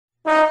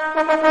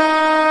God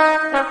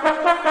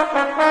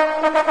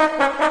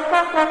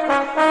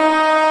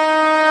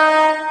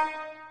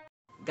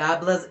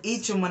bless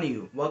each and one of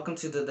you. Welcome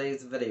to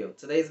today's video.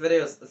 Today's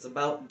video is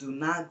about do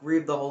not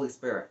grieve the Holy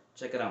Spirit.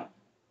 Check it out.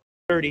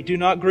 30. Do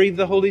not grieve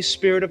the Holy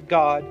Spirit of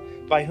God,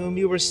 by whom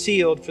you were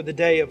sealed for the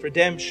day of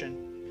redemption.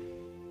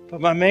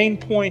 But my main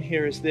point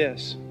here is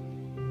this.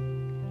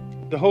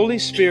 The Holy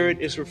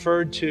Spirit is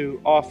referred to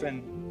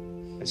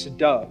often as a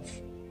dove.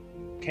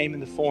 Came in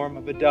the form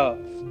of a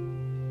dove,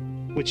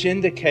 which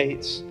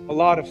indicates a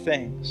lot of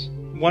things.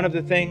 One of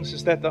the things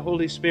is that the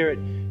Holy Spirit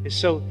is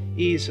so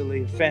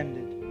easily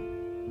offended.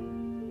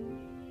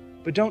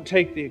 But don't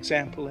take the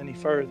example any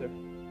further.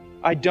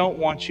 I don't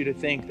want you to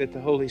think that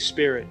the Holy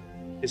Spirit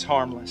is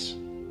harmless.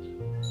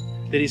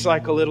 That He's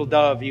like a little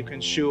dove you can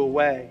shoo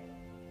away.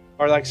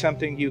 Or like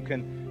something you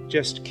can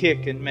just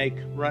kick and make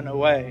run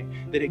away.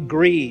 That He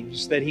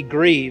grieves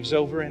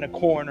over in a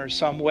corner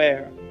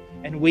somewhere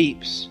and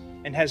weeps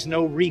and has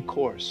no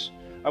recourse.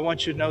 I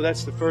want you to know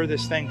that's the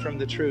furthest thing from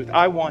the truth.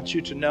 I want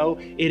you to know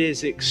it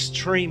is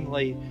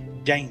extremely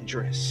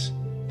dangerous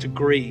to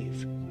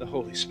grieve the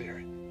Holy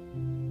Spirit.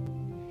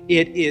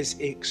 It is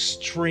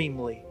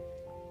extremely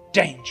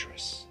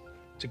dangerous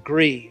to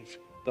grieve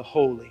the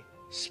Holy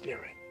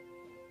Spirit.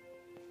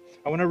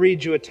 I want to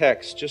read you a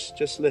text.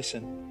 Just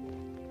listen.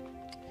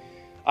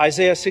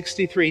 Isaiah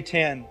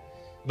 63:10.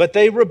 But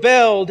they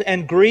rebelled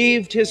and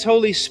grieved His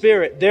Holy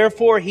Spirit.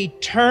 Therefore He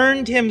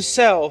turned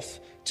Himself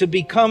to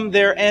become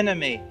their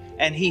enemy,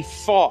 and He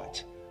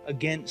fought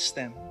against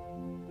them.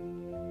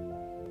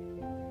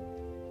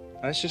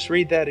 Let's just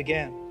read that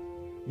again.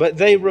 But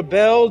they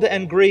rebelled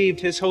and grieved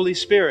His Holy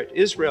Spirit.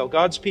 Israel,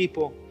 God's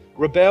people,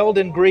 rebelled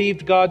and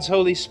grieved God's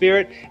Holy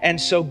Spirit,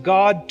 and so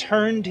God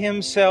turned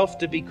Himself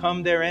to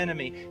become their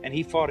enemy, and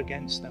He fought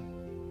against them.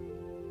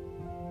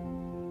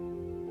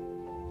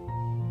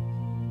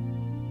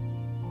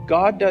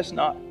 God does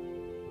not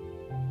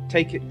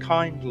take it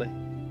kindly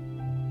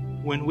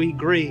when we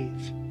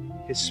grieve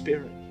His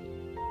Spirit.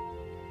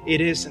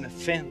 It is an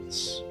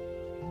offense,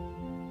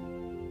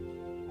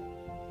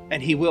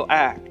 and He will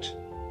act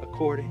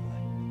accordingly.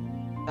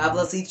 God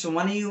bless each and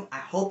one of you. I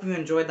hope you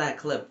enjoyed that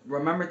clip.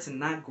 Remember to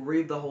not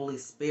grieve the Holy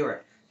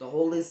Spirit. The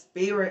Holy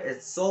Spirit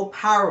is so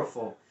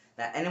powerful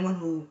that anyone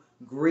who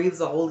grieves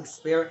the Holy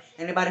Spirit,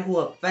 anybody who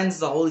offends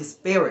the Holy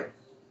Spirit,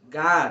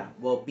 God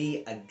will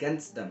be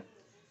against them.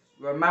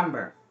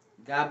 Remember,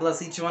 God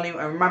bless each one of you.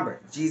 And remember,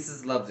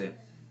 Jesus loves you.